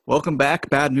Welcome back,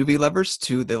 bad movie lovers,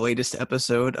 to the latest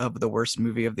episode of the Worst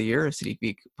Movie of the Year, a City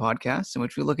Geek podcast, in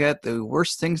which we look at the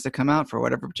worst things to come out for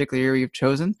whatever particular year you've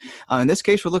chosen. In this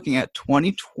case, we're looking at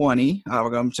 2020. We're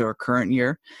going to our current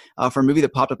year for a movie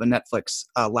that popped up on Netflix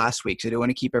last week. So I do want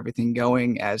to keep everything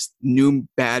going as new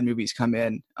bad movies come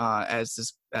in as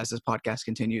this podcast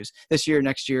continues. This year,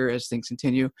 next year, as things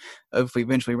continue. If we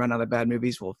eventually run out of bad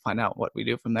movies, we'll find out what we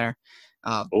do from there.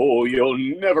 You'll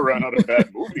never run out of bad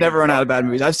movies. Never run out of bad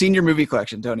movies. I've seen your movie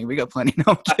collection, Tony. We got plenty. No,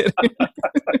 I'm kidding.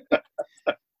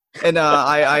 And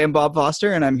I am Bob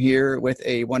Foster, and I'm here with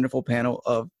a wonderful panel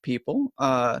of people.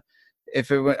 I'm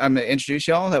going to introduce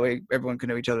y'all. That way everyone can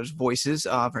know each other's voices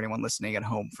for anyone listening at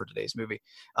home for today's movie.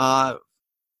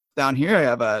 Down here, I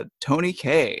have Tony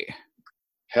K.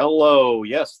 Hello.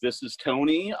 Yes, this is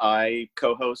Tony. I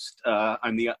co-host.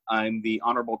 I'm the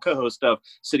honorable co-host of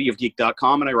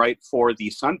cityofgeek.com, and I write for the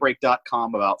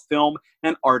sunbreak.com about film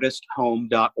and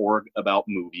artisthome.org about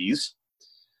movies.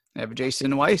 I have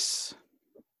Jason Weiss.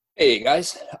 Hey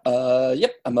guys.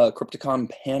 I'm a Crypticon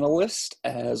panelist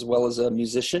as well as a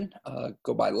musician.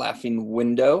 Go by Laughing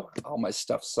Window. All my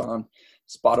stuff's on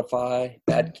Spotify,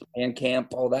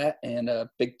 Bandcamp, all that, and a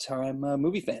big time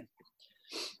movie fan.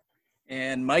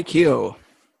 And Mike Kehoe.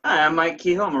 Hi, I'm Mike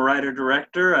Kehoe. I'm a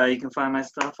writer-director. You can find my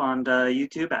stuff on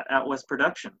YouTube at Out West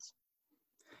Productions.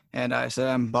 And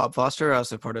I'm Bob Foster,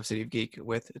 also part of City of Geek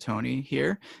with Tony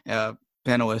here,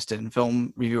 panelist and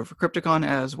film reviewer for Crypticon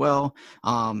as well.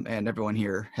 And everyone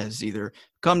here has either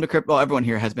come to everyone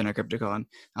here has been at Crypticon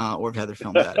or have had their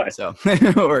films at it, so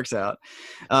it works out.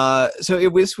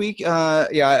 This week,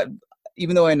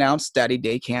 even though I announced Daddy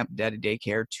Day Camp, Daddy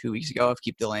Daycare 2 weeks ago, I've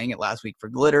keep delaying it last week for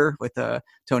Glitter with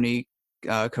Tony,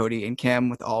 Cody, and Kim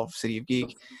with all of City of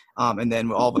Geek. And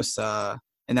then all of us,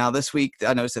 and now this week,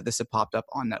 I noticed that this had popped up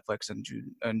on Netflix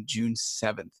on June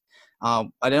 7th.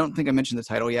 I don't think I mentioned the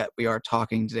title yet. We are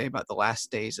talking today about The Last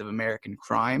Days of American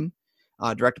Crime,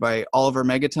 directed by Oliver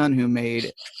Megaton, who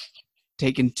made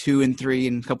Taken 2 and 3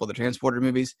 and a couple of the Transporter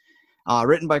movies.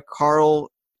 Written by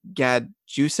Karl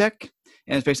Gajdusek.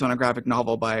 And it's based on a graphic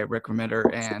novel by Rick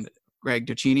Remender and Greg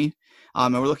Tocchini.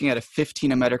 And we're looking at a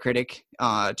 15 on Metacritic,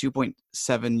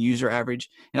 2.7 user average.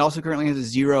 It also currently has a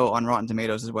 0 on Rotten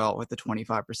Tomatoes as well, with a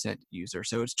 25% user.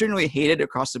 So it's generally hated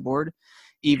across the board,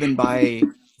 even by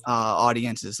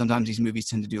audiences. Sometimes these movies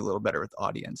tend to do a little better with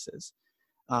audiences.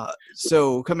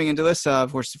 So coming into this,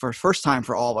 of course, for first time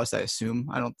for all of us, I assume.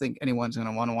 I don't think anyone's going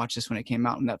to want to watch this when it came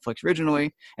out on Netflix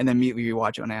originally, and then immediately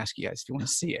rewatch it and ask you guys if you want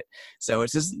to see it. So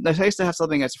it's just nice to have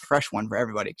something that's a fresh one for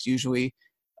everybody, because usually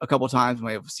a couple of times we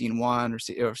might have seen one, or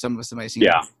some of us might have seen it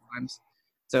a couple times.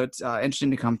 So it's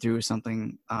interesting to come through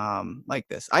something like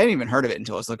this. I hadn't even heard of it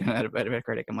until I was looking at it at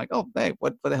Critic. I'm like, oh, hey,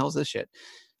 what the hell is this shit?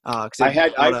 I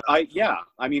had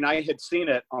seen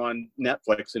it on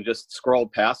Netflix and just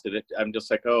scrolled past it. I'm just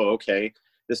like, oh, okay.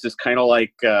 This is kind of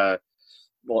like the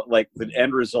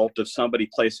end result of somebody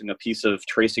placing a piece of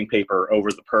tracing paper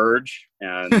over The Purge,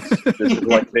 and this is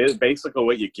like basically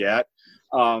what you get.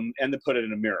 And then put it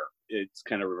in a mirror. It's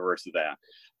kind of reverse of that.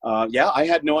 I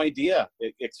had no idea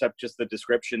except just the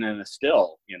description and a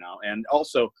still, and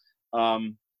also,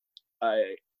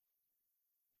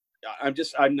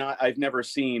 I've never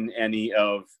seen any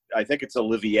of, I think it's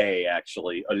Olivier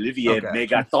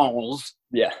Megaton's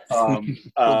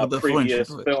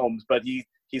previous films, but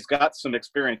he's got some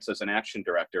experience as an action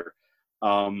director.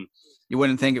 You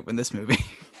wouldn't think it in this movie.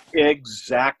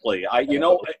 Exactly.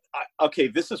 Okay,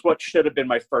 this is what should have been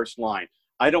my first line.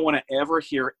 I don't want to ever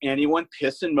hear anyone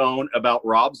piss and moan about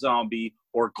Rob Zombie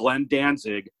or Glenn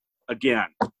Danzig again.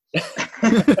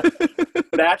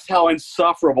 That's how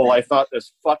insufferable I thought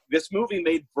this movie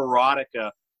made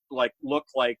Veronica look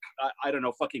like I don't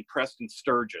know, fucking Preston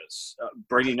Sturges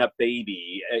bringing up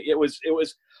Baby. It was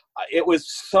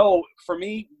so, for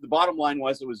me, the bottom line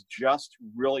was it was just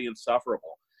really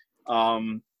insufferable.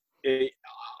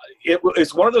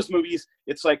 It's one of those movies.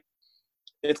 It's like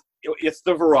it's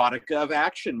the Veronica of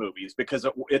action movies, because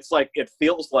it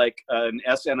feels like an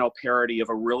SNL parody of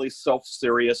a really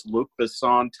self-serious Luc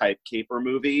Besson type caper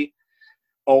movie.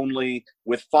 Only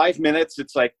with 5 minutes,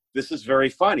 it's like, this is very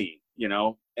funny,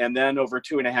 and then over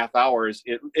 2.5 hours,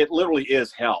 it literally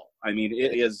is hell. I mean,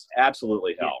 it is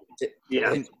absolutely hell.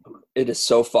 It is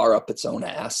so far up its own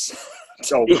ass.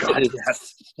 Oh, God,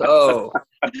 yes. So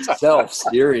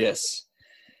self-serious.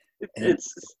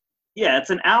 It's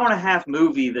an hour and a half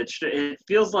movie that it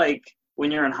feels like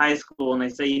when you're in high school and they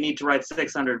say you need to write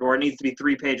 600 or it needs to be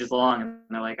 3 pages long, and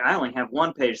they're like, I only have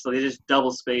 1 page, so they just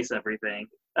double space everything.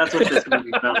 That's what this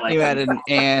movie felt like. You added an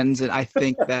ands and I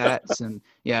think that's and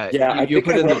Yeah, I you think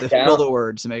put I in the wrote down- filler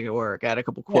words to make it work. Add a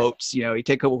couple quotes. You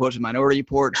take a couple quotes from Minority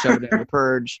Report, shove it in the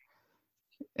Purge,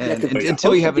 and 'cause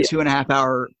until you have a supposed to 2.5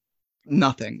 hour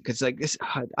nothing. Because like this,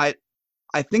 I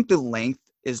think the length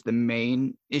is the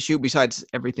main issue besides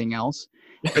everything else.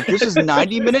 If this is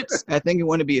 90 minutes, I think it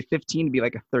want to be a 15 to be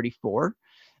like a 34.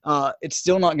 It's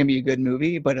still not going to be a good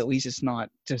movie, but at least it's not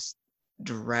just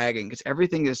dragging because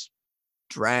everything is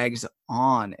drags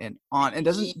on and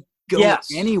doesn't go Yes.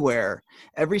 anywhere.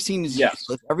 Every scene is Yes.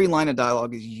 useless. Every line of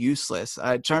dialogue is useless.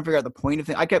 I trying to figure out the point of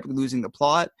it. I kept losing the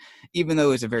plot, even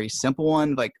though it's a very simple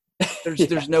one. Like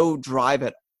there's no drive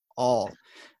at all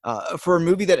for a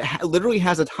movie that literally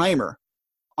has a timer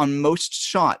on most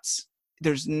shots.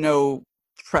 There's no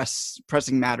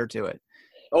pressing matter to it.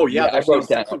 Oh yeah, I there's no wrote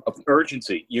down sense of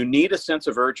urgency. You need a sense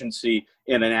of urgency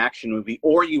in an action movie,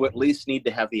 or you at least need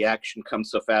to have the action come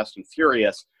so fast and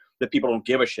furious that people don't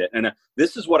give a shit. And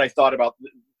this is what I thought about.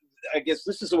 I guess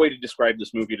this is a way to describe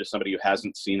this movie to somebody who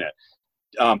hasn't seen it.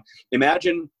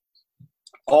 Imagine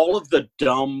all of the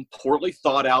dumb, poorly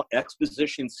thought out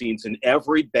exposition scenes in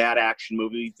every bad action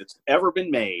movie that's ever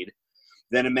been made.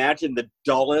 Then imagine the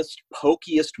dullest,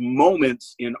 pokiest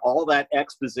moments in all that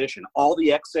exposition, all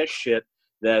the excess shit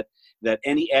that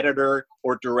any editor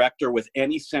or director with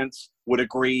any sense would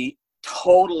agree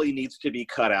totally needs to be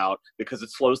cut out because it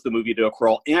slows the movie to a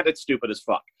crawl and it's stupid as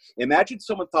fuck. Imagine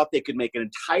someone thought they could make an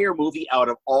entire movie out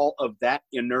of all of that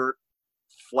inert,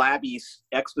 flabby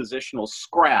expositional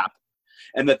scrap,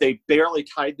 and that they barely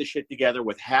tied the shit together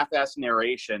with half-ass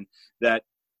narration that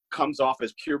comes off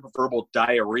as pure verbal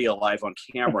diarrhea live on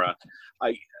camera.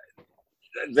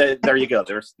 There you go.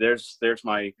 There's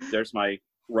my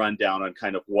rundown on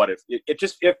kind of what if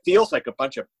it feels like a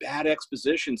bunch of bad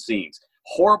exposition scenes,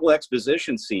 horrible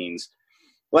exposition scenes,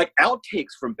 like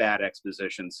outtakes from bad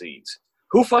exposition scenes.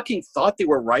 Who fucking thought they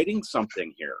were writing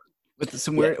something here? With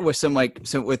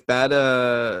with bad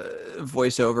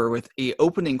voiceover with a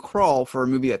opening crawl for a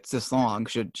movie that's this long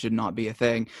should not be a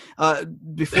thing.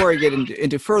 Before I get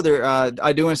into further,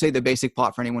 I do want to say the basic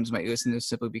plot for anyone who might listen to this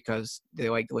simply because they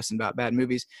like to listen about bad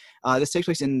movies. This takes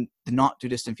place in the not too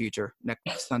distant future,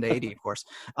 next Sunday AD, of course,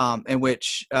 in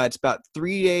which it's about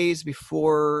 3 days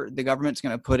before the government's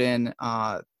going to put in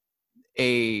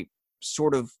a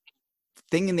sort of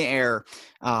thing in the air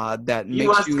that makes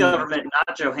U.S. you government,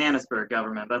 not Johannesburg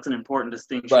government. That's an important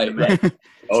distinction to Right. make.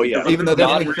 Oh yeah. Even though they're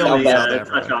Not only really filming out there.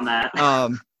 touch on that.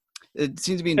 It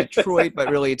seems to be in Detroit, but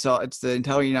really it's the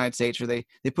entire United States where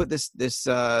they put this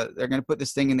they're going to put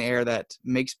this thing in the air that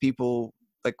makes people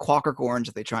like Clockwork Orange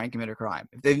if they try and commit a crime.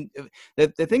 The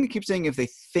thing that keeps saying if they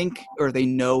think or they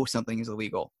know something is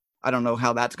illegal. I don't know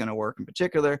how that's going to work in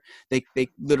particular. They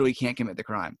literally can't commit the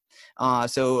crime.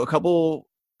 So a couple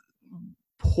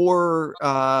poor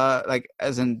like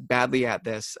as in badly at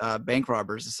this bank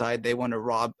robbers decide they want to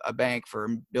rob a bank for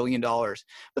 $1 billion,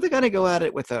 but they got to go at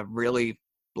it with a really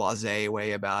blasé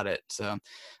way about it. So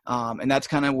and that's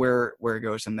kind of where it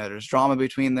goes from there. There's drama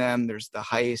between them, there's the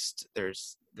heist,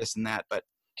 there's this and that, but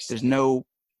there's no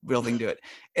real thing to it.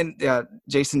 And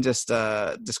Jason just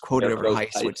quoted over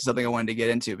heist, which is something I wanted to get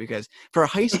into, because for a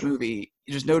heist movie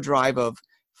there's no drive of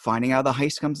finding out the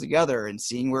heist comes together and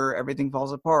seeing where everything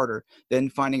falls apart, or then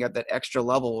finding out that extra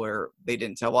level where they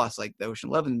didn't tell us, like the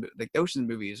Ocean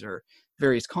movies or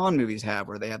various con movies have,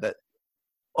 where they have that,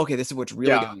 okay, this is what's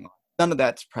really going on. None of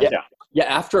that's present. Yeah,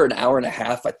 after an hour and a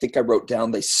half, I think I wrote down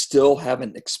they still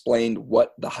haven't explained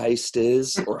what the heist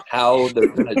is or how they're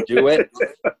going to do it.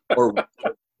 Or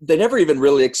they never even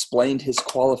really explained his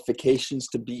qualifications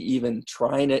to be even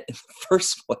trying it in the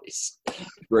first place.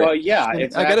 Well, yeah,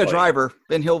 exactly. I got a driver,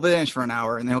 then he'll vanish for an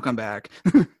hour, and then he'll come back.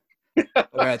 All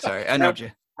right, sorry, I know you.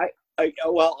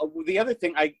 Well, the other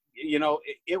thing,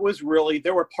 it was really,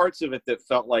 there were parts of it that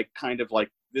felt like kind of like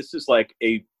this is like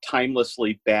a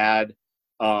timelessly bad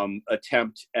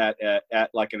attempt at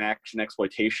like an action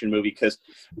exploitation movie, because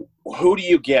who do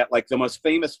you get? Like the most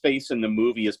famous face in the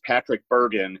movie is Patrick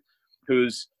Bergin,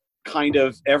 who's kind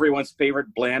of everyone's favorite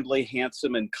blandly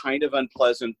handsome and kind of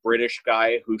unpleasant British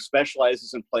guy who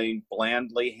specializes in playing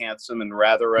blandly handsome and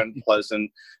rather unpleasant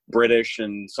British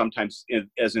and sometimes,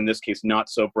 as in this case, not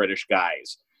so British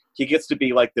guys. He gets to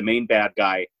be like the main bad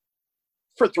guy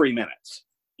for 3 minutes,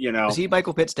 Is he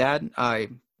Michael Pitt's dad?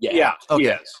 Yeah, okay. He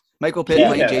is. Michael Pitt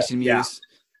playing Jason Mewes.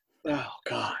 Yeah. Oh,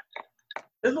 God.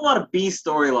 There's a lot of B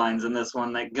storylines in this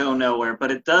one that go nowhere, but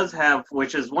it does have,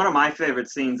 which is one of my favorite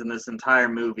scenes in this entire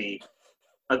movie,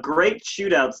 a great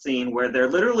shootout scene where they're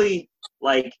literally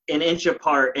like an inch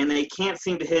apart and they can't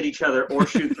seem to hit each other or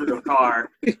shoot through a car.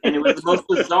 And it was the most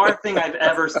bizarre thing I've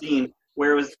ever seen.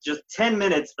 where it was just 10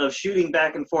 minutes of shooting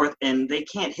back and forth, and they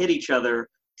can't hit each other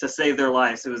to save their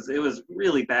lives. It was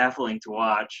really baffling to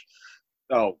watch.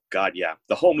 Oh God, yeah.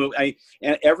 The whole movie,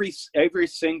 and every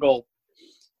single.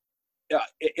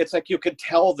 It's like you could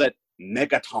tell that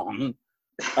Megaton.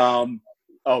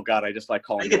 Oh God, I just like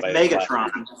calling I think it it's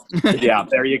Megatron. Yeah,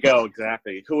 there you go.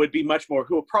 Exactly. Who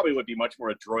probably would be much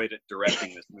more adroit at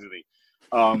directing this movie.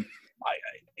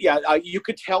 You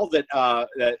could tell that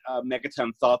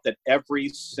Megaton thought that every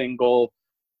single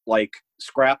like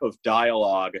scrap of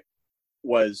dialogue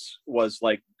was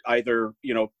like either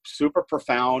super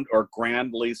profound or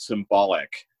grandly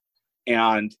symbolic,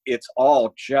 and it's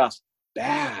all just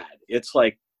bad. It's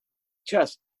like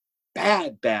just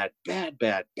bad.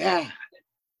 Yeah.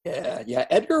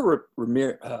 Edgar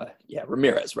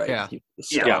Ramirez, right? Yeah.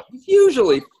 He's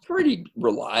usually pretty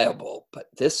reliable, but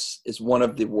this is one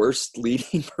of the worst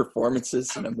leading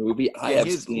performances in a movie I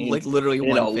have seen. Like literally in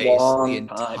one a face long the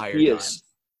entire time. time.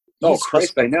 He's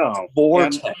Christ, I know.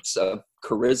 Vortex of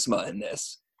charisma in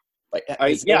this. Like,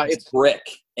 it's brick,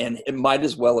 and it might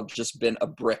as well have just been a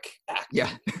brick actor.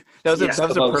 Yeah, that was a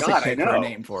perfect pick for a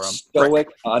name for him. Stoic,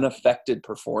 unaffected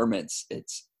performance.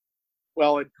 It's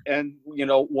well, and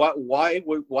why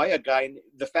a guy?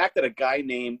 The fact that a guy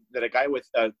with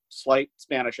a slight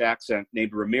Spanish accent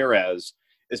named Ramirez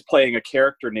is playing a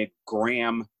character named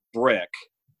Graham Brick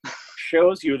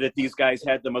shows you that these guys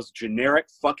had the most generic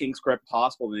fucking script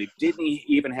possible, and they didn't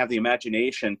even have the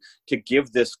imagination to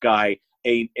give this guy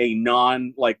a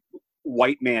non like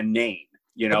white man name.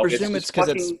 I presume it's because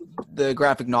it's the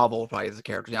graphic novel probably is the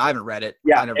character. I haven't read it.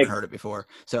 Yeah, I never heard it before,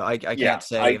 so I can't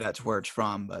say that's where it's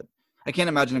from. But I can't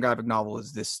imagine a graphic novel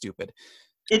is this stupid.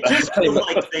 It just feels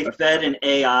like they fed an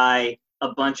AI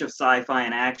a bunch of sci-fi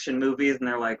and action movies, and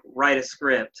they're like, write a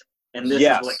script, and this is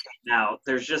what came out.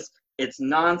 It's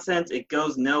nonsense. It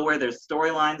goes nowhere. There's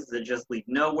storylines that just lead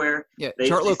nowhere. Yeah,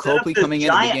 Charlotte Copley coming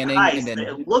in at the beginning, and then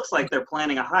it looks like they're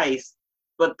planning a heist,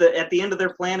 but at the end of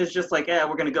their plan is just like, we're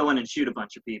going to go in and shoot a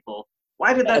bunch of people.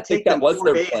 Why did that take them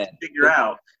 4 days to figure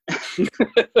out?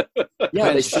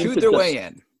 They shoot their way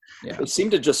in. Yeah. They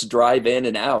seemed to just drive in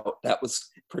and out. That was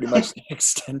pretty much the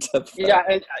extent of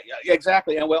that. Yeah,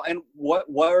 exactly. And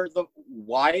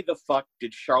why the fuck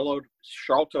did Charlotte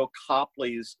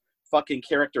Copley's fucking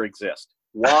character exist?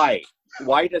 Why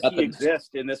does he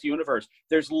exist in this universe?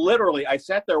 There's literally, I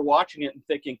sat there watching it and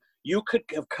thinking, you could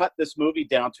have cut this movie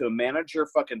down to a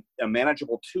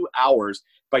manageable 2 hours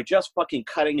by just fucking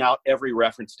cutting out every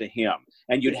reference to him,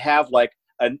 and you'd have like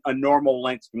a normal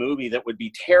length movie that would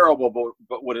be terrible,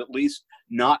 but would at least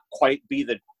not quite be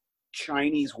the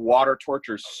Chinese water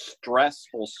torture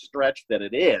stressful stretch that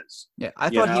it is. Yeah, I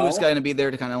thought he was going to be there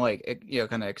to kind of like,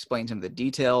 kind of explain some of the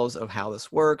details of how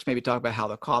this works, maybe talk about how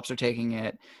the cops are taking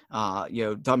it,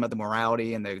 talking about the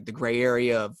morality and the gray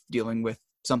area of dealing with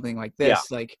something like this,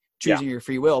 like choosing your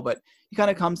free will. But he kind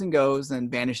of comes and goes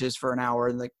and vanishes for an hour,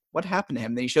 and like, what happened to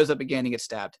him? Then he shows up again, he gets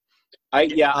stabbed. By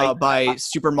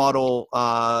supermodel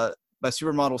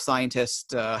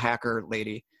scientist hacker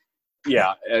lady.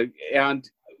 Yeah, and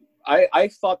I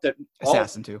thought that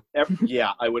assassin too.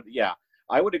 I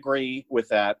would agree with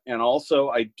that, and also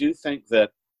I do think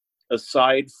that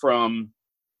aside from,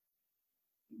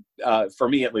 for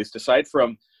me at least,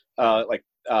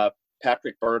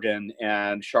 Patrick Bergen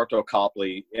and Sharlto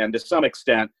Copley, and to some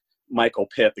extent Michael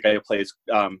Pitt, the guy who plays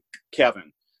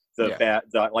Kevin,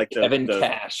 Kevin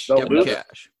Cash,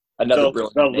 another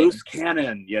the loose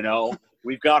cannon.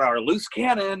 We've got our loose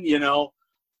cannon. I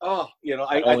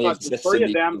thought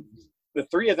the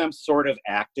three of them sort of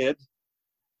acted,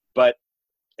 but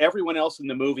everyone else in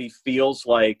the movie feels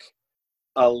like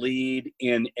a lead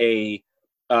in a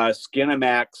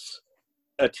Skinamax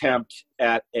attempt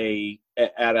at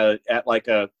like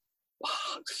a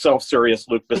self-serious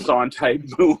Luc Besson type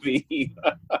movie.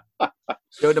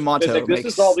 Joe D'Amato. This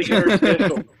is all the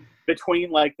interstitial between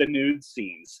like the nude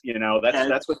scenes.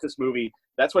 That's what this movie.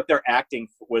 That's what their acting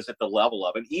was at the level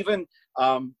of, and even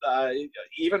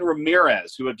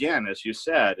Ramirez, who again, as you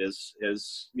said, is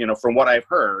from what I've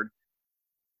heard,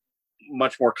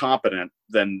 much more competent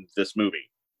than this movie.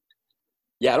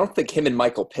 Yeah, I don't think him and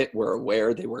Michael Pitt were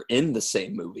aware they were in the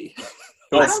same movie.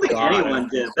 I don't think anyone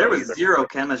did. There was zero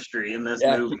chemistry in this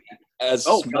movie. I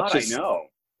know.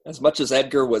 As much as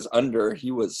Edgar was under, he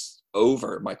was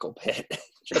over Michael Pitt.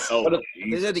 They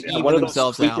had to even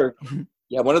themselves out.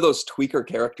 Yeah, one of those tweaker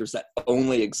characters that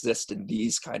only exist in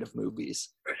these kind of movies.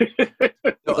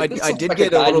 So I did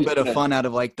get a little bit of fun out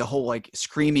of like the whole like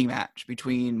screaming match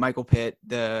between Michael Pitt,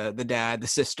 the dad, the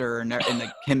sister, and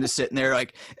like him just sitting there.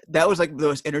 Like that was like the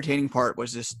most entertaining part,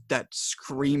 was just that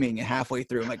screaming halfway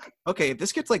through. I'm like, okay, if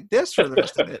this gets like this for the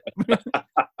rest of it.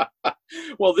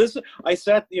 Well,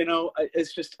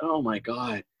 it's just, oh my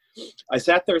God. I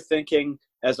sat there thinking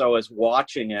as I was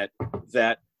watching it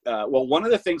that, one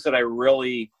of the things that I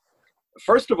really,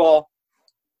 first of all,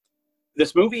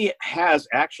 this movie has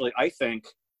actually, I think,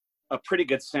 a pretty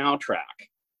good soundtrack.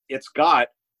 It's got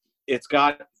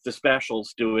the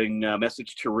Specials doing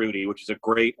Message to Rudy, which is a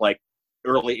great like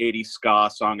early 80s ska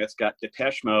song. It's got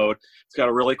Depeche Mode. It's got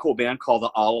a really cool band called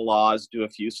the All-Ala's do a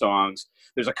few songs.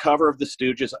 There's a cover of the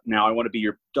Stooges, Now I Want to Be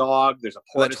Your Dog. There's a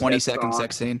that 20-second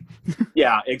sex scene.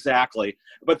 Yeah, exactly.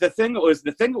 But the thing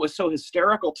that was so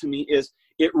hysterical to me is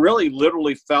it really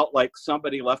literally felt like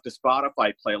somebody left a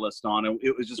Spotify playlist on, and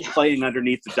it was just playing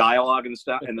underneath the dialogue and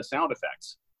the sound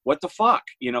effects. What the fuck,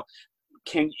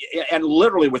 and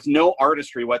literally with no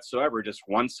artistry whatsoever, just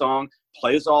one song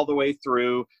plays all the way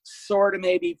through, sort of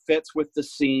maybe fits with the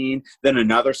scene, then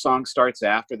another song starts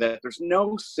after that. There's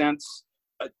no sense,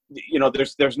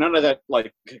 there's none of that,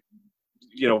 like,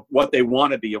 what they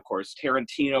want to be, of course,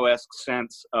 Tarantino-esque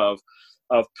sense of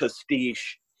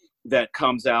pastiche that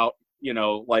comes out,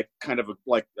 like kind of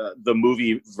like the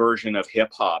movie version of hip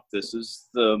hop. This is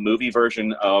the movie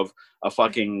version of a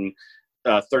fucking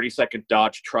 30-second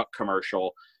Dodge truck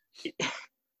commercial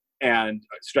and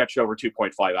stretched over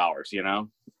 2.5 hours,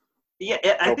 Yeah,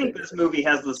 I think this movie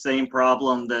has the same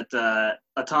problem that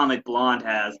Atomic Blonde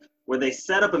has, where they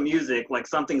set up a music like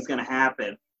something's going to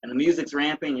happen, and the music's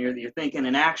ramping, you're thinking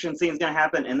an action scene's going to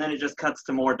happen, and then it just cuts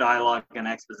to more dialogue and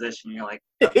exposition. You're like,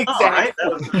 exactly. All right,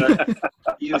 that was good.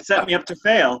 You set me up to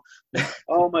fail.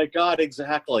 Oh my God,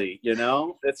 exactly.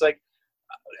 It's like,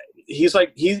 he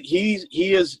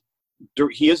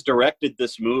has directed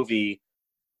this movie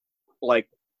like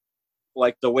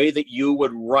the way that you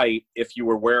would write if you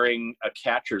were wearing a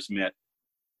catcher's mitt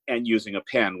and using a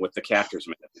pen with the catcher's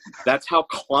mitt. That's how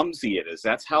clumsy it is.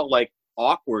 That's how like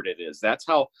awkward it is. That's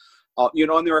how,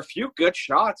 and there are a few good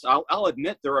shots. I'll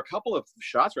admit there are a couple of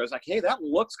shots where I was like, hey, that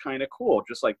looks kind of cool.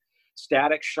 Just like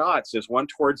static shots. There's one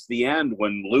towards the end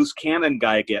when loose cannon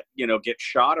guy get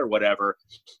shot or whatever,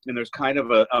 and there's kind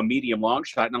of a medium long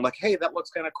shot, and I'm like, hey, that looks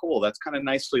kind of cool. That's kind of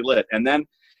nicely lit. And then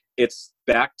it's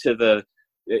back to the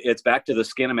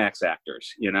Skinamax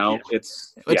actors.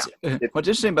 What's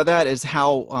interesting about that is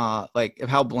how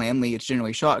how blandly it's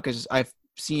generally shot, because I've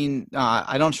seen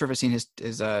I'm not sure if I've seen his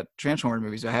Transformer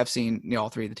movies, but I have seen all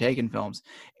three of the Taken films,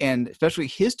 and especially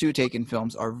his two Taken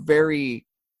films are very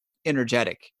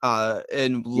energetic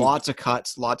and lots of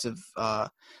cuts, lots of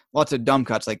dumb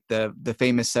cuts, like the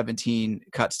famous 17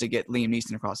 cuts to get Liam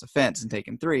Neeson across the fence in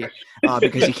Taken 3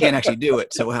 because he can't actually do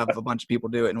it, so we'll have a bunch of people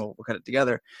do it and we'll cut it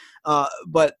together.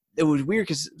 But it was weird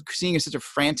because seeing such a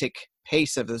frantic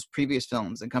pace of those previous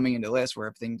films and coming into this where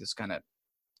everything just kind of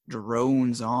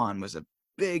drones on was a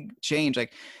big change.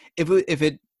 Like if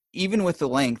it even with the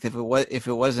length, if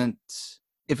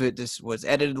it just was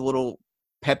edited a little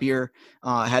peppier,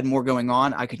 had more going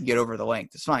on, I could get over the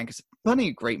length. It's fine, because plenty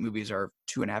of great movies are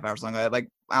 2.5 hours long. Like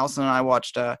Allison and I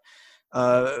watched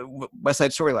West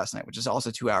Side Story last night, which is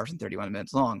also 2 hours and 31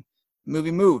 minutes long. The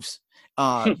movie moves.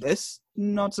 This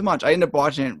not so much. I ended up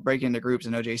watching it, breaking into groups.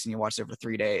 I know, Jason, you watched it for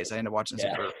 3 days. I ended up watching this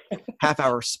over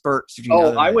half-hour spurts.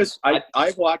 I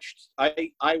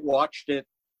watched it.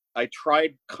 I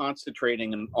tried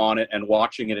concentrating on it and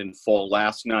watching it in full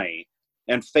last night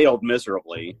and failed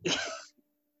miserably.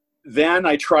 Then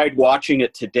I tried watching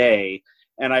it today,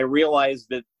 and I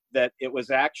realized that it was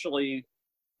actually,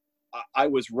 I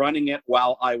was running it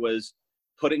while I was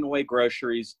putting away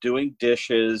groceries, doing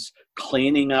dishes,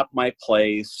 cleaning up my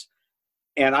place,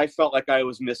 and I felt like I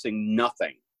was missing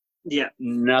nothing. Yeah,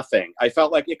 nothing. I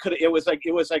felt like it was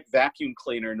like vacuum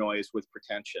cleaner noise with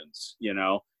pretensions.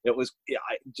 It was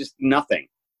just nothing.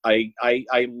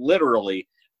 I literally.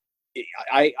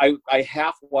 I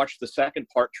half watched the second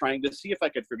part trying to see if I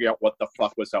could figure out what the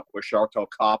fuck was up with Sharlto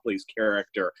Copley's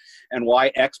character and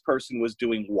why X person was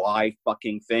doing Y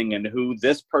fucking thing and who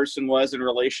this person was in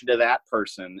relation to that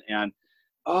person. And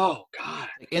oh God.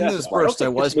 In those bursts I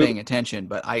was paying attention,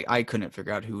 but I couldn't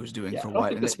figure out who was doing for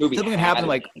what. And something happened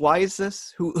like, why is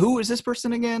this? Who is this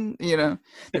person again?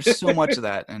 There's so much of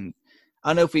that. And I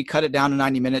don't know if we cut it down to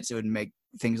 90 minutes, it would make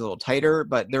things a little tighter,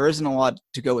 but there isn't a lot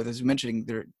to go with. As you mentioned,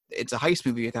 it's a heist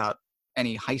movie without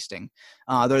any heisting.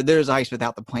 There's a heist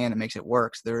without the plan that makes it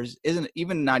work. So isn't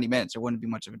even 90 minutes. There wouldn't be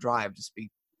much of a drive. Just be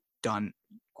done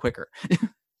quicker.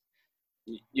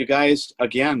 You guys,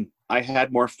 again, I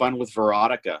had more fun with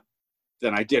Veronica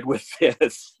than I did with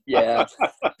this. Yeah.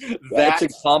 That's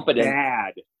it's incompetent.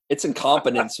 bad. Its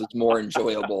incompetence was more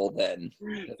enjoyable than.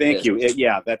 Thank you.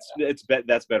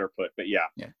 That's better put. But yeah.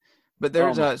 Yeah. But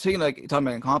there's speaking of, like, talking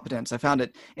about incompetence, I found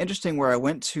it interesting where I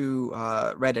went to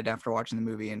Reddit after watching the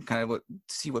movie and kind of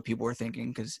see what people were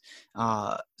thinking, because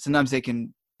sometimes the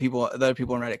other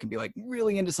people on Reddit can be like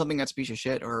really into something that's a piece of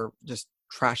shit or just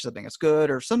trash something that's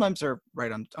good, or sometimes they're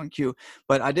right on cue.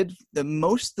 But I did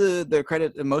most of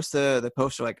the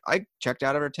posts are like, I checked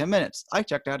out after 10 minutes. I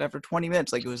checked out after 20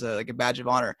 minutes. Like it was like a badge of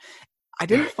honor. I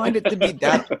didn't find it to be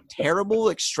that terrible,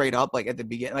 like straight up, like at the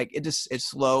beginning, like it's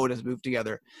slow, it doesn't move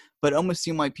together, but it almost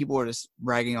seemed like people were just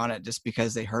ragging on it just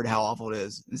because they heard how awful it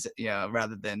is,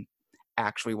 rather than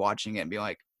actually watching it and be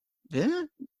like,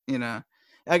 yeah,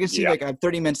 I can see like I'm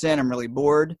 30 minutes in, I'm really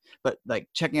bored, but like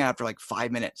checking out after like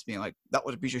 5 minutes, being like, that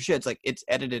was a piece of shit. It's like, it's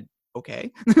edited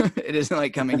okay. It isn't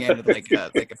like coming in with like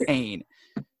a pain.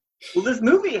 Well, this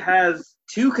movie has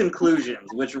two conclusions,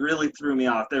 which really threw me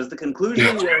off. There's the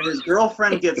conclusion where his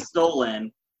girlfriend gets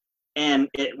stolen, and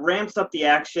it ramps up the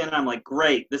action. I'm like,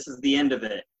 great, this is the end of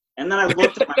it. And then I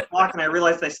looked at my clock, and I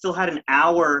realized I still had an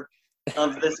hour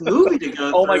of this movie to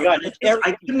go Oh through. my God.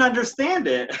 I couldn't understand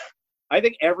it. I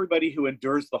think everybody who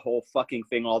endures the whole fucking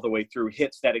thing all the way through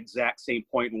hits that exact same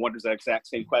point and wonders that exact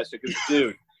same question. Because,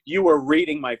 dude, you were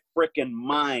reading my freaking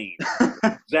mind.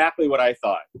 Exactly what I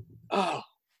thought. Oh.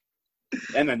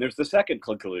 And then there's the second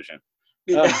conclusion.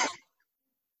 Yeah,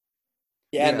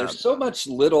 and there's so much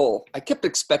little. I kept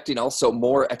expecting also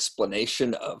more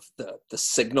explanation of the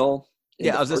signal.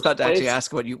 Yeah, I was just about to actually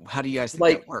ask how do you guys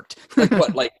think that worked? Like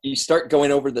what? Like you start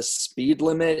going over the speed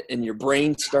limit and your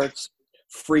brain starts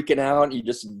freaking out and you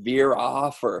just veer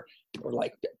off, or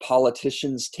like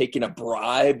politicians taking a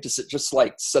bribe. Does it just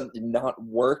like something not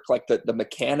work? Like the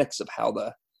mechanics of how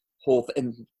the whole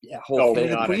thing.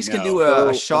 The police can do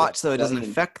a shot so it doesn't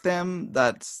affect them.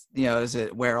 That's, does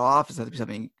it wear off? Is that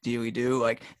something we do?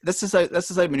 Like that's the side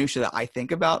of minutia that I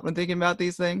think about when thinking about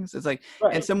these things. It's like,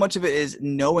 and so much of it is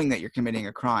knowing that you're committing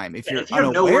a crime. If you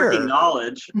have no working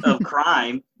knowledge of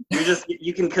crime,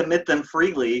 you can commit them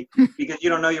freely because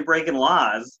you don't know you're breaking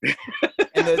laws.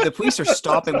 And the police are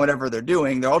stopping whatever they're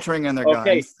doing. They're all turning on their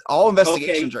guns. All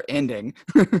investigations are ending.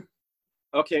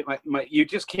 Okay, you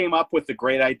just came up with the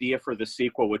great idea for the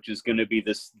sequel, which is going to be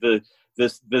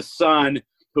the son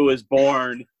who is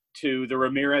born to the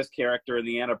Ramirez character and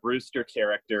the Anna Brewster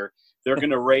character. They're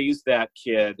going to raise that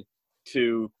kid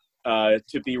to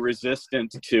be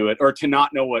resistant to it, or to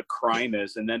not know what crime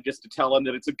is, and then just to tell him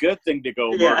that it's a good thing to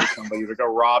go murder somebody, to go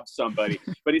rob somebody.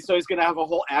 But he's going to have a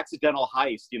whole accidental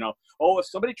heist. If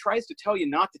somebody tries to tell you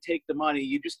not to take the money,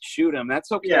 you just shoot him.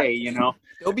 That's okay.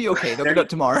 They'll be okay. They'll get up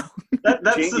tomorrow.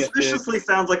 That suspiciously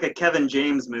sounds like a Kevin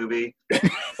James movie.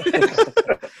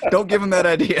 Don't give him that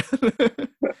idea.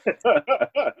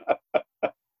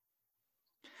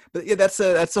 But yeah, that's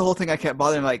the whole thing I kept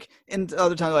bothering. Like, and the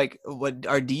other time, like, what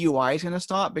are DUIs going to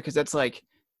stop? Because that's like,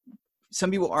 some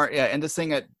people aren't, and this thing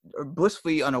that are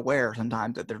blissfully unaware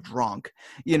sometimes that they're drunk.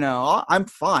 I'm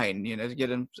fine, to get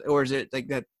them. Or is it like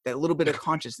that little bit of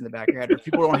conscience in the back of your head, or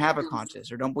people don't have a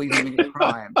conscience or don't believe in a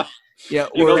crime? Yeah,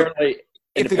 or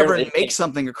if the government makes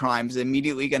something a crime, is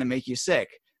immediately going to make you sick.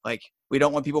 Like, we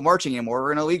don't want people marching anymore.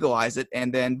 We're going to legalize it,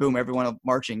 and then boom, everyone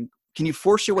marching. Can you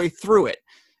force your way through it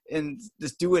and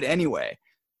just do it anyway?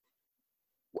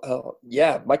 Well,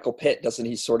 yeah, Michael Pitt, doesn't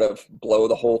he sort of blow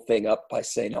the whole thing up by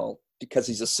saying, because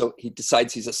he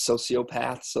decides he's a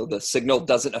sociopath, so the signal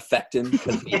doesn't affect him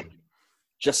because he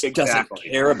just doesn't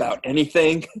care about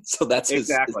anything. So that's his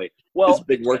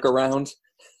big workaround.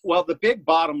 Well, the big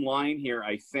bottom line here,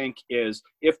 I think, is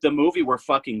if the movie were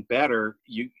fucking better,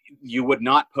 you would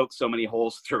not poke so many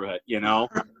holes through it,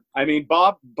 I mean,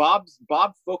 Bob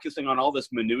focusing on all this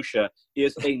minutia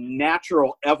is a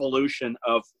natural evolution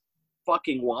of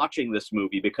fucking watching this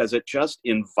movie, because it just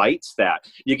invites that.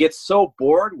 You get so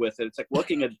bored with it. It's like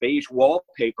looking at beige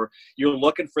wallpaper. You're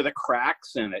looking for the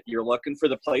cracks in it. You're looking for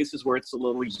the places where it's a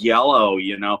little yellow,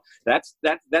 That's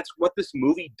what this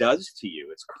movie does to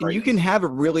you. It's crazy. And you can have a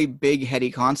really big,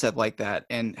 heady concept like that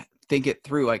and think it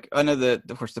through. Like, I know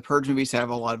of course, the Purge movies have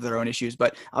a lot of their own issues,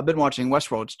 but I've been watching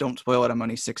Westworld. Don't spoil it. I'm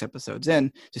only 6 episodes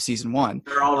in to season 1.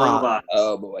 They're all robots.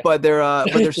 Oh boy! But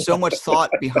there's so much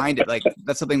thought behind it. Like,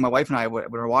 that's something my wife and I, when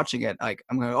we're watching it, like,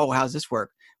 I'm going, oh, how's this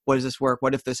work? What does this work?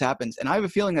 What if this happens? And I have a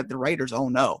feeling that the writers all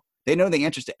know. They know the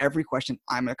answers to every question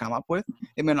I'm going to come up with.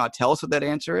 They may not tell us what that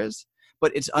answer is,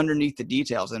 but it's underneath the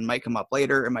details and might come up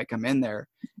later. It might come in there.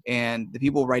 And the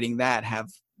people writing that have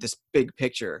this big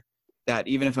picture that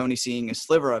even if only seeing a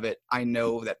sliver of it, I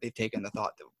know that they've taken the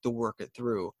thought to work it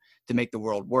through to make the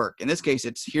world work. In this case,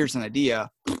 it's here's an idea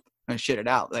and shit it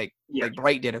out. Like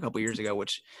Bright did a couple years ago,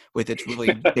 which with its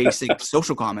really basic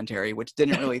social commentary, which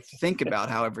didn't really think about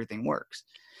how everything works.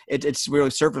 It's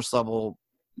really surface level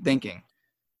thinking.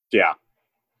 Yeah.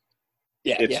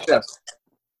 Yeah.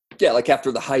 Like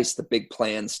after the heist, the big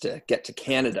plans to get to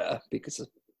Canada because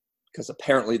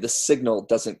apparently the signal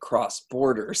doesn't cross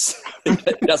borders.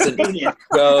 It doesn't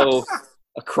go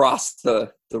across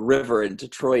the river in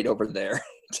Detroit over there.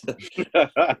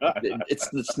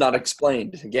 It's not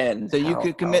explained again. So you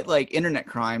could commit like internet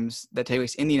crimes that take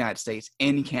place in the United States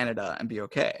and Canada and be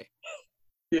okay.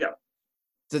 Yeah.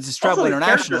 So it's travel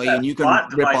internationally and you can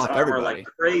rip off everybody. Like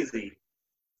crazy.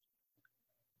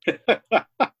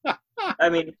 I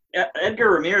mean,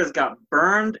 Edgar Ramirez got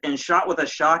burned and shot with a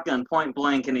shotgun point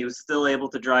blank, and he was still able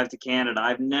to drive to Canada.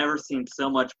 I've never seen so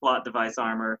much plot device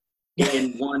armor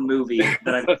in one movie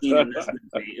that I've seen in this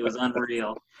movie. It was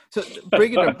unreal. So,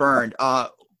 bringing it burned, I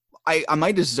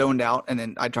might have zoned out, and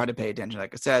then I tried to pay attention.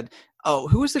 Like I said,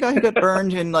 who was the guy who got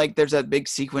burned? And like, there's that big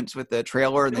sequence with the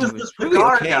trailer, and then he was really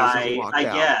okay guy, I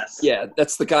guess. Yeah,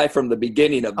 that's the guy from the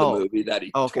beginning of the movie that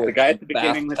he. Okay. The guy at the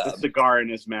beginning with the cigar in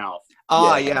his mouth.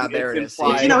 Oh yeah, there it is.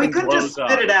 You know, he couldn't just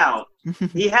spit it out.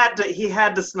 He had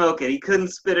to smoke it. He couldn't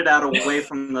spit it out away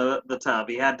from the tub.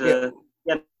 He had to.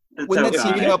 Yeah. When that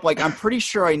scene came up, like I'm pretty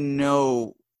sure I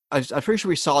know. I'm pretty sure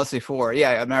we saw this before.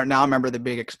 Yeah, now I remember the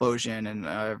big explosion and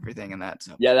everything and that.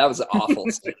 So. Yeah, that was awful.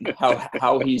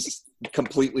 how he's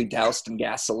completely doused in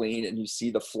gasoline and you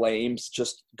see the flames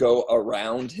just go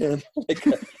around him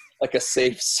like a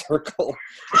safe circle.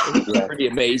 It's pretty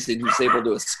amazing. He's able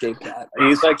to escape that.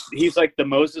 He's like the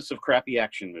Moses of crappy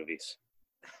action movies.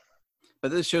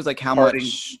 But this shows like how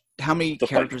many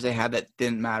characters they had that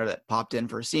didn't matter, that popped in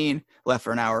for a scene, left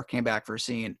for an hour, came back for a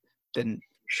scene, didn't.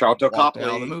 Sharlto Copley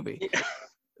out of the movie.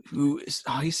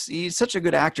 He's such a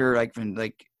good actor, like from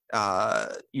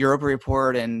Europa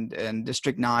Report and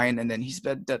District 9, and then he's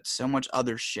done so much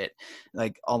other shit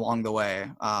like along the way.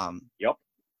 Yep.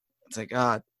 It's like,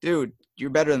 dude, you're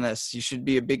better than this. You should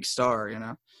be a big star, you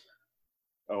know.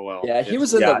 Oh well. Yeah, he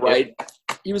was in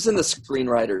He was in the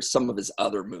screenwriters some of his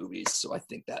other movies, so I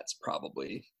think that's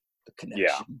probably the connection.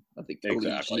 Yeah, I think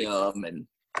exactly. Elysium and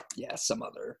some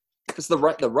other. Because the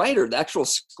writer, the actual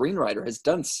screenwriter, has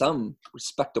done some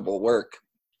respectable work.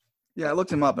 Yeah, I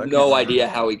looked him up. No idea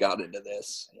how he got into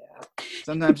this. Yeah.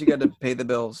 Sometimes you got to pay the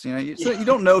bills. You know, you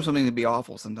don't know something to be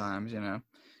awful sometimes. You know,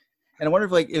 and I wonder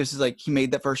if like it was like he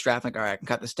made that first draft, like, all right, I can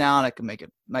cut this down, I can make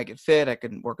it fit, I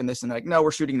can work on this, and like, no,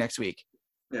 we're shooting next week.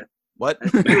 Yeah. What? I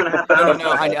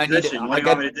need it. What do you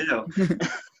want me to do?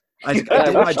 I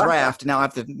did my draft. Now I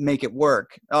have to make it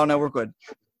work. Oh no, we're good.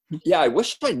 Yeah, I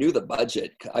wish I knew the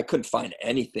budget. I couldn't find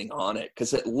anything on it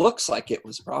because it looks like it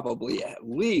was probably at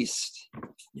least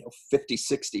 50,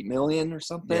 60 million or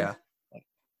something. Yeah.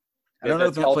 I don't know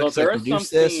if Netflix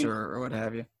produced this or what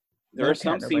have you. There are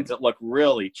some scenes that look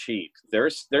really cheap. There are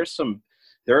some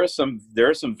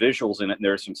visuals in it, and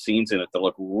there are some scenes in it that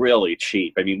look really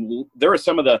cheap. I mean, there are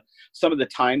some of the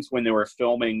times when they were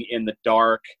filming in the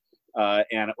dark.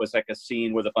 And it was like a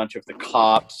scene with a bunch of the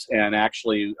cops and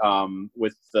actually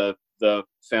with the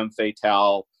femme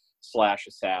fatale /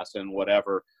 assassin,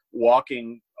 whatever,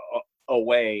 walking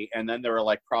away. And then there were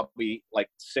like probably like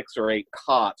 6 or 8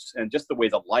 cops. And just the way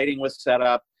the lighting was set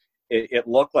up, it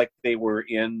looked like they were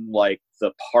in like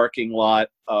the parking lot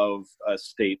of a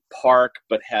state park,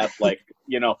 but had like,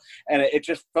 and it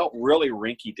just felt really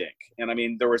rinky dink. And I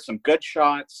mean, there were some good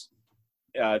shots.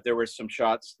 There were some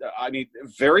shots. I mean,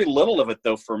 very little of it,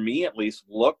 though, for me at least,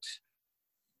 looked.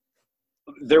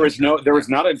 It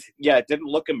didn't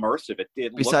look immersive. It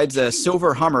did. Besides a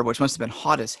silver Hummer, which must have been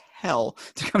hot as hell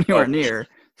to come anywhere near.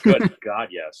 Good God,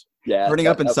 yes. Yeah. Burning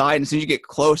up inside, and as soon as you get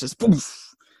close, it's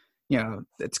poof.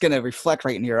 It's going to reflect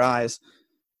right into your eyes.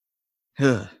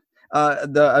 I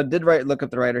did look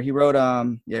up the writer. He wrote,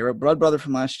 he wrote Blood Brother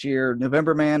from last year,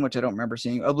 November Man, which I don't remember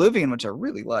seeing, Oblivion, which I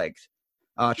really liked.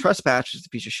 Trespass is a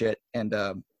piece of shit, and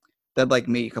Dead Like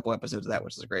Me, a couple episodes of that,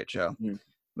 which is a great show.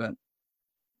 But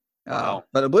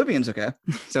Oblivion's okay,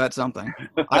 so that's something.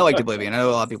 I liked Oblivion. I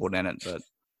know a lot of people didn't, but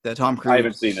the Tom Cruise. I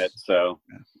haven't seen it, so.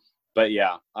 Yeah. But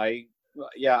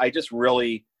I just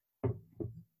really,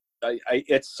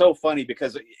 it's so funny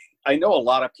because I know a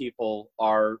lot of people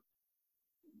are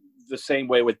the same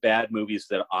way with bad movies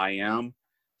that I am.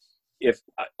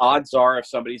 Odds are, if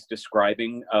somebody's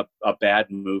describing a bad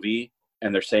movie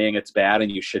and they're saying it's bad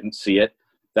and you shouldn't see it,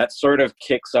 that sort of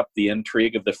kicks up the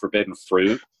intrigue of the forbidden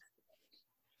fruit.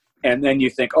 And then you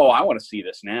think, oh, I want to see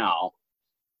this now.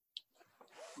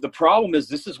 the problem is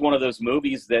this is one of those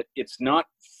movies that it's not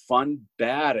fun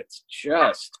bad. It's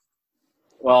just,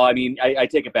 well, I mean, I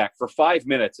take it back. For 5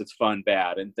 minutes, it's fun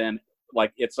bad, and then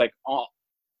it's like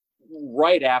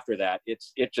right after that,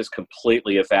 it just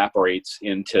completely evaporates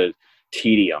into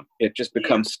tedium. It just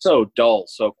becomes so dull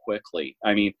so quickly.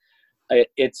 I mean,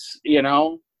 it's, you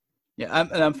know. Yeah,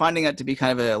 I'm finding that to be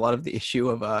kind of a lot of the issue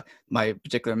of my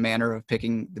particular manner of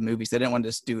picking the movies. I didn't want to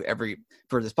just do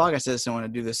for this podcast. I just don't want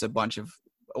to do this a bunch of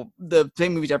the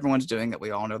same movies everyone's doing that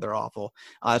we all know they're awful.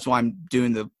 That's why I'm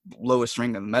doing the lowest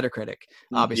ring of Metacritic,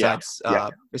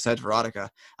 besides Veronica,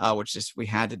 which is we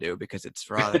had to do because it's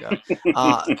Veronica.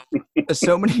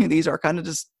 So many of these are kind of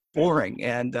just boring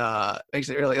and makes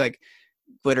it really like.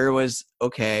 Glitter was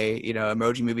okay, you know.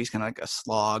 Emoji Movie's kind of like a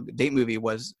slog. Date Movie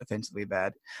was offensively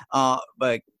bad,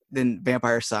 but then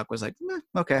Vampire Suck was like,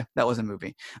 okay, that was a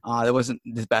movie. That wasn't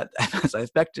as bad as I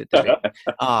expected it to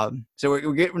be. So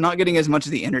we're not getting as much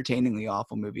of the entertainingly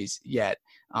awful movies yet.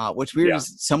 What's weird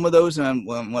is some of those when I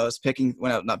was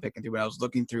when I was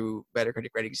looking through Metacritic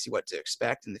rating to see what to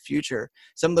expect in the future.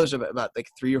 Some of those are about like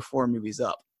 3 or 4 movies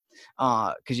up.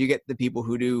 Because you get the people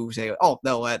who do say, oh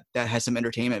no, that has some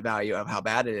entertainment value of how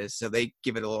bad it is, so they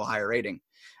give it a little higher rating.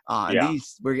 And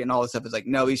these, we're getting all this stuff is like,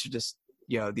 no, these are just,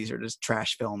 you know, these are just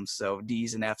trash films, so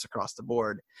D's and F's across the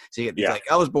board. So you get these like,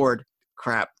 I was bored,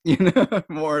 crap, you know,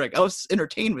 more like I was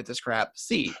entertained with this crap,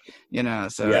 C, you know.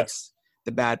 So that's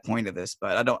the bad point of this.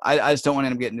 But I just don't want to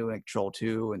end up getting into like Troll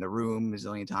 2 and The Room a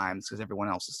zillion times because everyone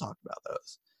else has talked about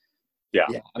those. Yeah,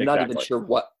 I'm not even sure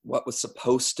what was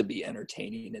supposed to be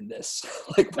entertaining in this.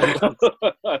 Like,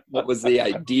 what was the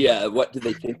idea? What do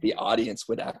they think the audience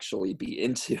would actually be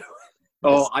into?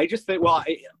 Oh, I just think, well,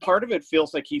 part of it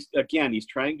feels like he's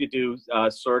trying to do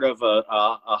sort of a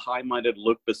high-minded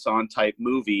Luc Besson type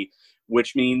movie,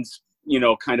 which means, you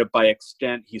know, kind of by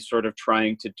extent, he's sort of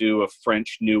trying to do a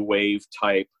French New Wave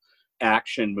type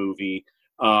action movie.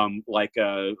 Like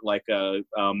a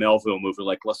Melville movie,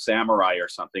 like La Samurai or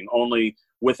something, only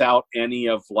without any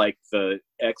of like the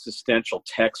existential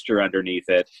texture underneath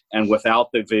it, and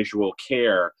without the visual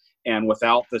care, and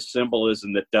without the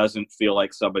symbolism that doesn't feel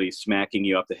like somebody smacking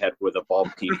you up the head with a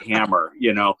ball-peen hammer.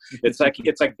 You know, it's like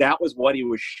that was what he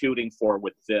was shooting for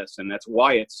with this, and that's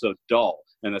why it's so dull,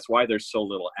 and that's why there's so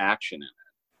little action in it.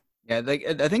 Yeah,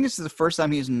 I think this is the first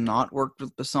time he's not worked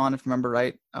with Besson, if I remember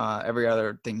right. Every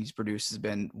other thing he's produced has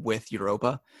been with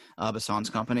Europa,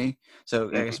 Besson's company. So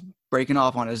I guess breaking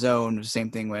off on his own was the same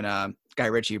thing when Guy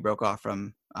Ritchie broke off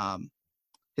from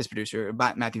his producer,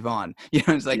 Matthew Vaughn. You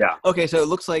know, it's like, okay, so it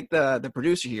looks like the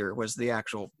producer here was the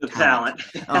actual talent.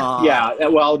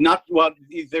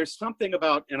 There's something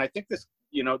about, and I think this,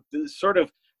 you know, this sort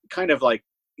of kind of like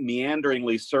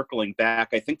meanderingly circling back,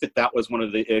 I think that was one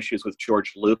of the issues with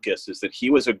George Lucas, is that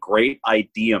he was a great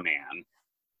idea man,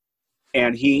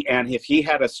 and if he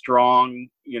had a strong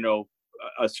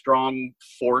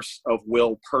force of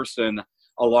will person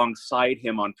alongside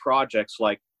him on projects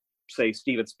like, say,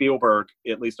 Steven Spielberg,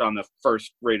 at least on the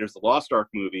first Raiders of the Lost Ark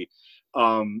movie,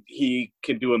 he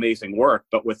can do amazing work.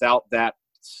 But without that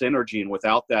synergy and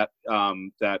without that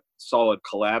solid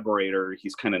collaborator,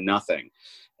 he's kind of nothing.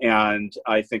 And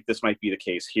I think this might be the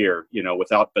case here. You know,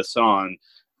 without Besson,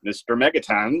 Mr.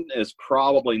 Megaton is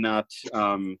probably not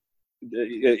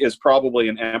is probably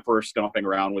an emperor stomping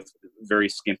around with very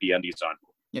skimpy undies on.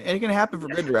 Yeah, and it can happen for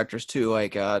good directors too.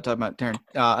 Like talking about Tarantino.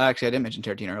 Actually, I didn't mention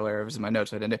Tarantino earlier. It was in my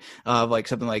notes, so I didn't. Like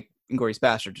something like Inglourious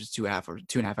Basterds, which is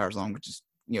 2.5 hours long, which is,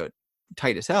 you know,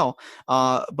 tight as hell.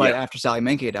 But after Sally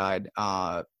Menke died,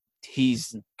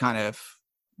 he's kind of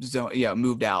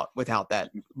moved out without that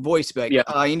voice. Like, you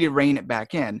need to rein it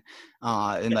back in.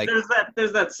 And like,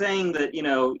 there's that saying that, you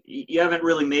know, you haven't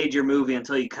really made your movie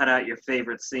until you cut out your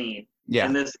favorite scene. Yeah.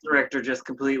 And this director just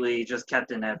completely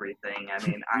kept in everything. I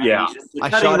mean, I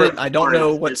shot it. I don't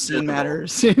know what scene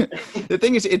matters. The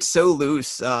thing is, it's so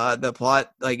loose. The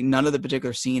plot, like, none of the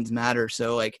particular scenes matter.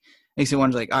 So like, makes me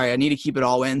wonder, like, all right, I need to keep it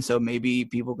all in so maybe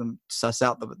people can suss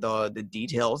out the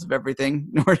details of everything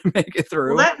in order to make it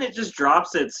through. Well, that, and it just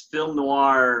drops its film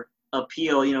noir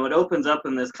appeal. You know, it opens up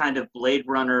in this kind of Blade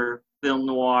Runner film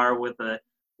noir with a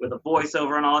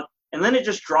voiceover and all, and then it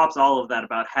just drops all of that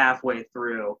about halfway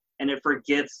through, and it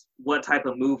forgets what type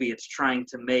of movie it's trying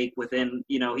to make within,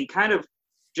 you know, he kind of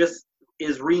just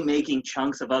is remaking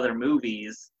chunks of other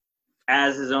movies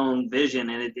as his own vision,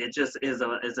 and it just is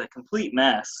a complete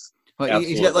mess. Well,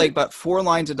 he's got like about 4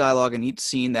 lines of dialogue in each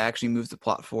scene that actually moves the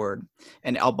plot forward,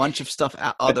 and a bunch of stuff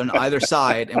on either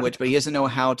side, but he doesn't know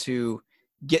how to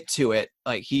get to it.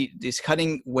 Like he's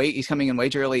coming in way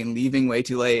too early and leaving way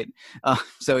too late.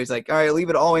 So he's like, all right, leave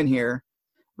it all in here,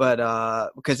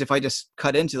 But because if I just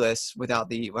cut into this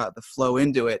without the flow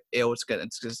into it,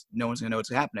 it's just no one's gonna know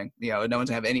what's happening. No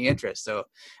one's gonna have any interest. So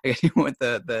I went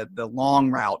the long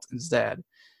route instead.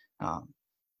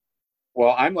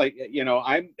 Well, I'm like,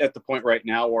 I'm at the point right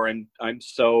now where I'm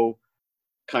so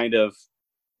kind of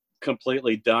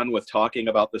completely done with talking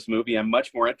about this movie. I'm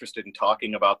much more interested in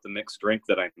talking about the mixed drink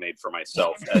that I made for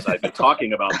myself as I've been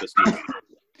talking about this movie.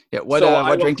 Yeah,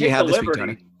 what drink do you have this week,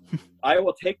 Tony? I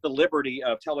will take the liberty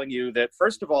of telling you that,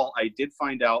 first of all, I did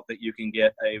find out that you can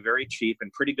get a very cheap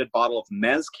and pretty good bottle of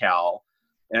Mezcal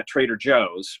at Trader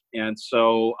Joe's. And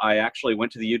so I actually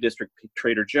went to the U District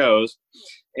Trader Joe's,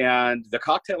 and the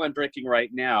cocktail I'm drinking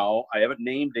right now, I haven't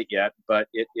named it yet, but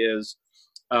it is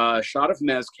a shot of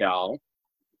Mezcal,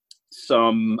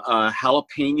 some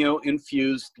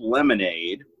jalapeno-infused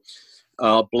lemonade,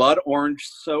 blood orange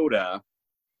soda,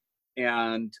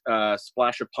 and a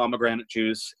splash of pomegranate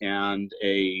juice and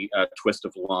a twist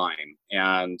of lime.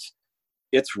 And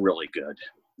it's really good.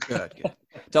 Good.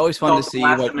 It's always fun to see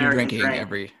what you're American drinking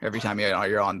drink. every time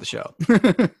you're on the show.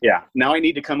 Yeah. Now I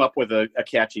need to come up with a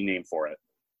catchy name for it.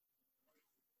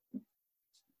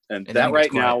 And that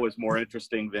right now is more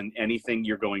interesting than anything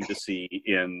you're going to see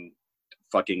in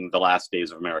fucking The Last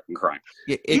Days of American Crime.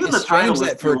 It's strange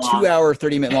that for a 2-hour,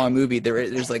 30-minute long movie,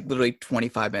 there's like literally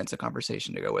 25 minutes of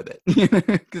conversation to go with it.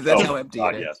 Because that's how empty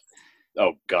it is. Yes.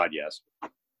 Oh, God, yes.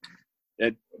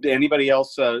 Anybody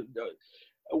else,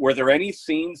 were there any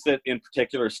scenes that in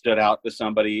particular stood out to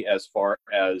somebody as far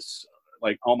as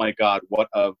like, oh my God, what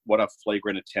a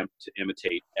flagrant attempt to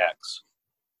imitate X?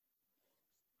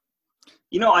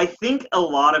 I think a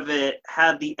lot of it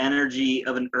had the energy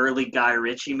of an early Guy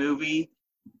Ritchie movie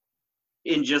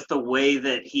in just the way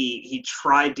that he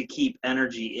tried to keep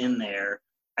energy in there.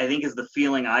 I think is the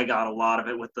feeling I got a lot of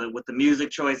it with the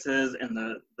music choices and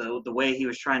the way he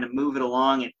was trying to move it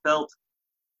along. It felt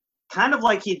kind of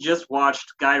like he just watched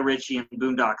Guy Ritchie and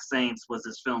Boondock Saints was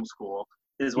his film school,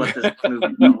 is what this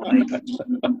movie felt like.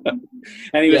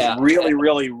 And he was really,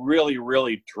 really, really,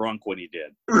 really drunk when he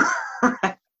did.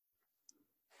 Right.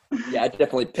 Yeah, I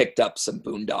definitely picked up some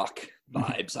Boondock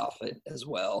vibes off it as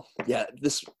well. Yeah,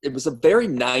 it was a very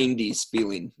 90s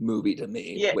feeling movie to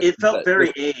me. Yeah, it felt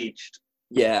very aged.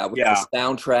 Yeah, with the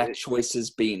soundtrack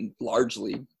choices being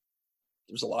largely,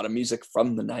 there's a lot of music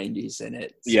from the 90s in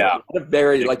it. So yeah. It had a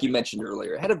very, like you mentioned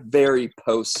earlier, it had a very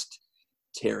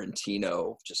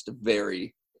post-Tarantino, just a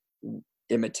very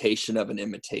imitation of an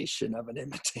imitation of an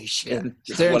imitation.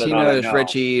 Yeah. Tarantino's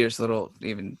Ritchie, there's little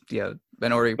even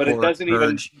Minority But Report,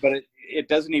 it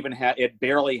doesn't even have, it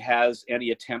barely has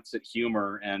any attempts at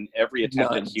humor, and every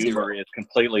attempt at humor is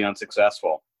completely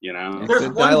unsuccessful, There's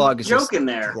one joke in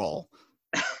there. Droll.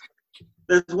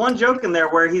 There's one joke in there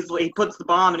where he puts the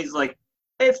bomb and he's like,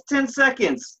 it's 10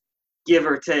 seconds, give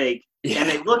or take. Yeah. And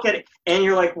they look at it and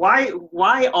you're like,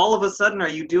 why all of a sudden are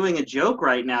you doing a joke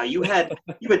right now? You had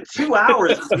 2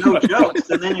 hours of no jokes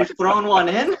and then you're throwing one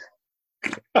in?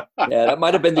 Yeah, that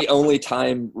might have been the only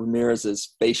time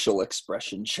Ramirez's facial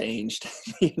expression changed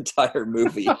the entire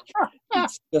movie.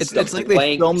 It's like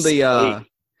they filmed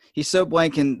he's so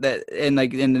blank and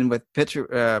then with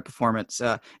picture performance,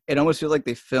 it almost feels like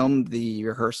they filmed the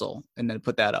rehearsal and then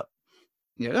put that up.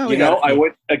 I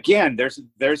would again. There's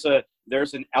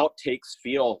an outtakes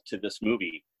feel to this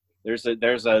movie. There's a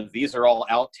these are all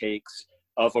outtakes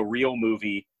of a real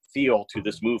movie feel to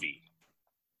this movie.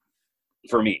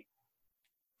 For me.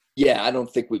 Yeah, I don't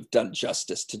think we've done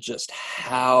justice to just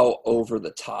how over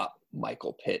the top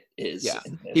Michael Pitt is. Yeah,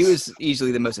 he was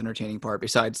easily the most entertaining part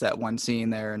besides that one scene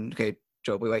there. And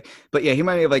Joe Blue, but yeah, he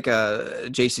might have like a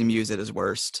Jason Mewes at his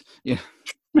worst. Yeah.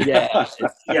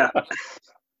 Yeah.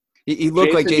 He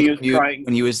looked like Jason Mewes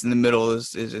when he was in the middle of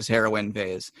his heroin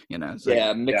phase,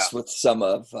 mixed with some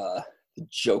of the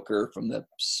Joker from the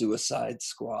Suicide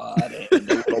Squad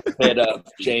and a little bit of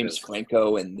James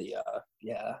Franco in the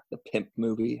Pimp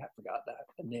movie. I forgot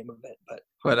the name of it, but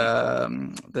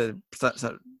the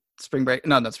Spring Break?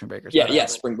 No, not Spring Breakers.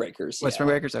 Spring Breakers. What, Spring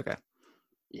Breakers? Okay.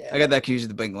 Yeah, I got that confused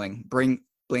with the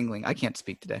Blingling. I can't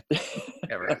speak today.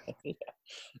 Ever. Yeah.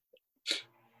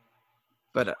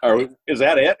 But is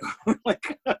that it?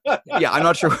 Yeah, I'm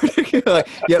not sure.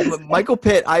 Michael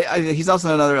Pitt. He's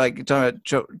also another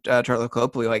Charlie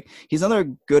Copley. He's another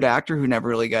good actor who never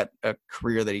really got a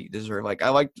career that he deserved.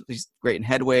 He's great in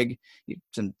Hedwig,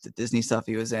 some Disney stuff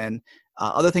he was in.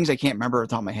 Other things I can't remember off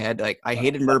the top of my head. I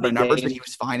hated Murder by Numbers, but he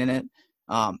was fine in it.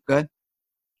 Go ahead.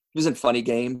 He was in Funny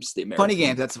Games. Funny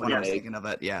Games. That's what I was thinking of.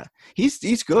 It. Yeah,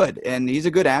 he's good and he's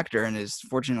a good actor, and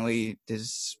fortunately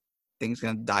his things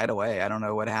gonna died away. I don't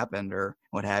know what happened or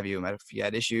what have you. If he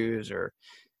had issues or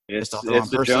it's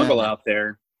the jungle out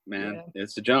there. man.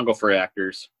 It's a jungle for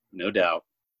actors, no doubt.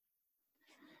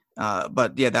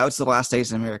 But yeah, that was The Last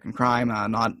Days of American Crime.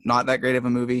 Not that great of a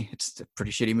movie. It's a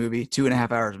pretty shitty movie.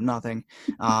 2.5 hours of nothing.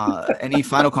 Any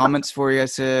final comments for you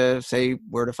guys to say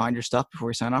where to find your stuff before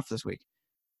we sign off this week?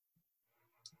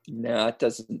 No, it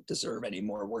doesn't deserve any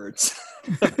more words.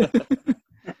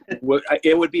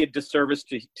 It would be a disservice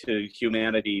to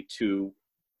humanity to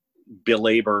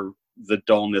belabor the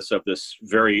dullness of this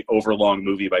very overlong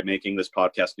movie by making this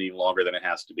podcast any longer than it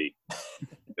has to be.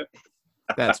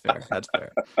 That's fair. That's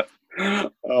fair.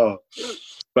 Oh,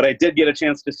 but I did get a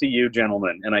chance to see you,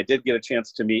 gentlemen, and I did get a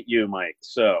chance to meet you, Mike.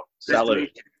 So,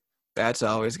 salute. That's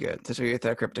always good, especially with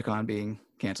that Crypticon being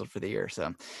canceled for the year.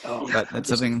 So, Oh, but that's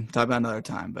something to talk about another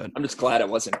time. But I'm just glad it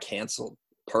wasn't canceled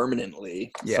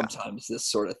permanently. Yeah. Sometimes this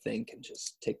sort of thing can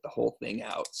just take the whole thing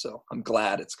out. So I'm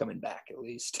glad it's coming back at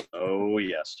least. Oh,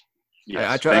 yes.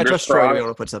 I trust Troy to be able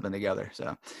to put something together.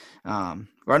 So,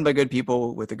 run by good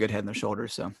people with a good head on their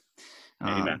shoulders. So,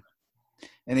 Amen.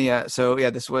 And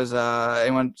this was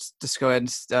anyone just go ahead and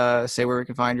say where we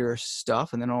can find your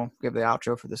stuff, and then I'll give the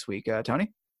outro for this week.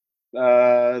 Tony?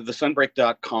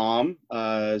 TheSunbreak.com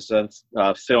is a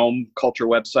film culture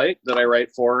website that I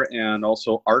write for, and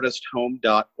also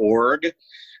artisthome.org.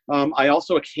 I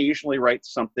also occasionally write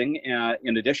something,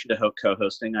 in addition to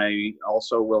co-hosting, I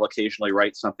also will occasionally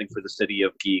write something for the City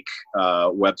of Geek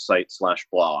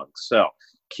website/blog. So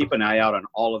keep an eye out on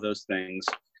all of those things.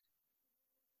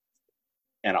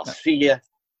 And I'll see you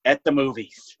at the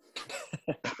movies.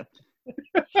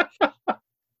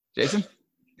 Jason?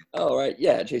 All right.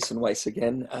 Yeah, Jason Weiss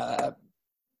again.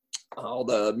 All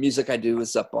the music I do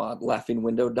is up on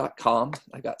laughingwindow.com.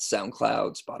 I got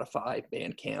SoundCloud, Spotify,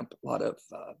 Bandcamp, a lot of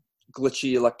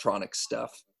glitchy electronic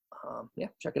stuff.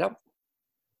 Check it out.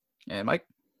 And Mike?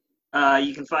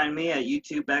 You can find me at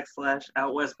YouTube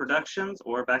 /OutWest Productions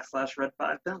or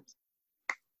 /Red5 Films.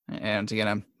 And again,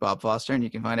 I'm Bob Foster, and you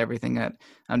can find everything that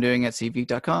I'm doing at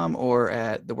cvgeek.com or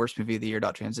at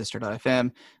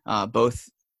theworstmovieoftheyear.transistor.fm. Both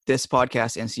this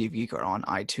podcast and City of Geek are on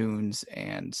iTunes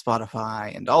and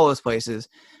Spotify and all those places.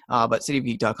 But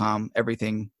cityofgeek.com,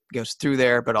 everything goes through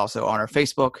there, but also on our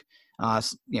Facebook,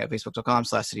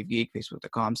 facebook.com/cityofgeek,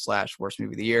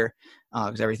 facebook.com/worstmovieoftheyear,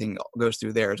 because everything goes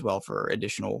through there as well for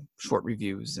additional short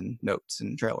reviews and notes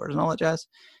and trailers and all that jazz.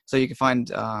 So you can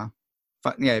find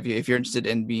if you're interested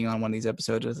in being on one of these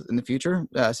episodes in the future,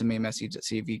 send me a message at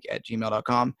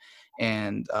cvgeek@gmail.com,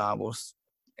 and we'll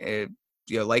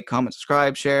like, comment,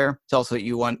 subscribe, share. Tell us that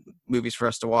you want movies for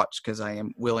us to watch, because I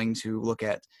am willing to look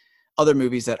at other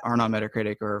movies that aren't on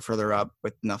Metacritic or further up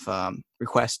with enough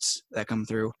requests that come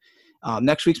through.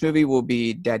 Next week's movie will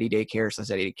be Daddy Daycare /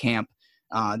 Daddy Day Camp.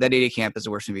 Daddy Day Camp is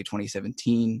the worst movie of 2007,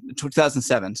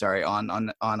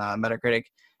 on Metacritic.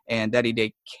 And Daddy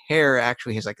Daycare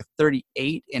actually has like a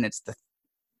 38, and it's the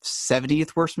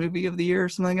 70th worst movie of the year or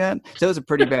something like that. So it was a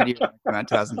pretty bad year in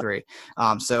 2003.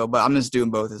 But I'm just doing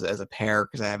both as a pair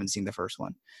because I haven't seen the first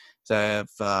one. So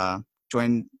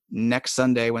join next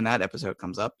Sunday when that episode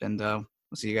comes up, and we'll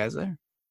see you guys there.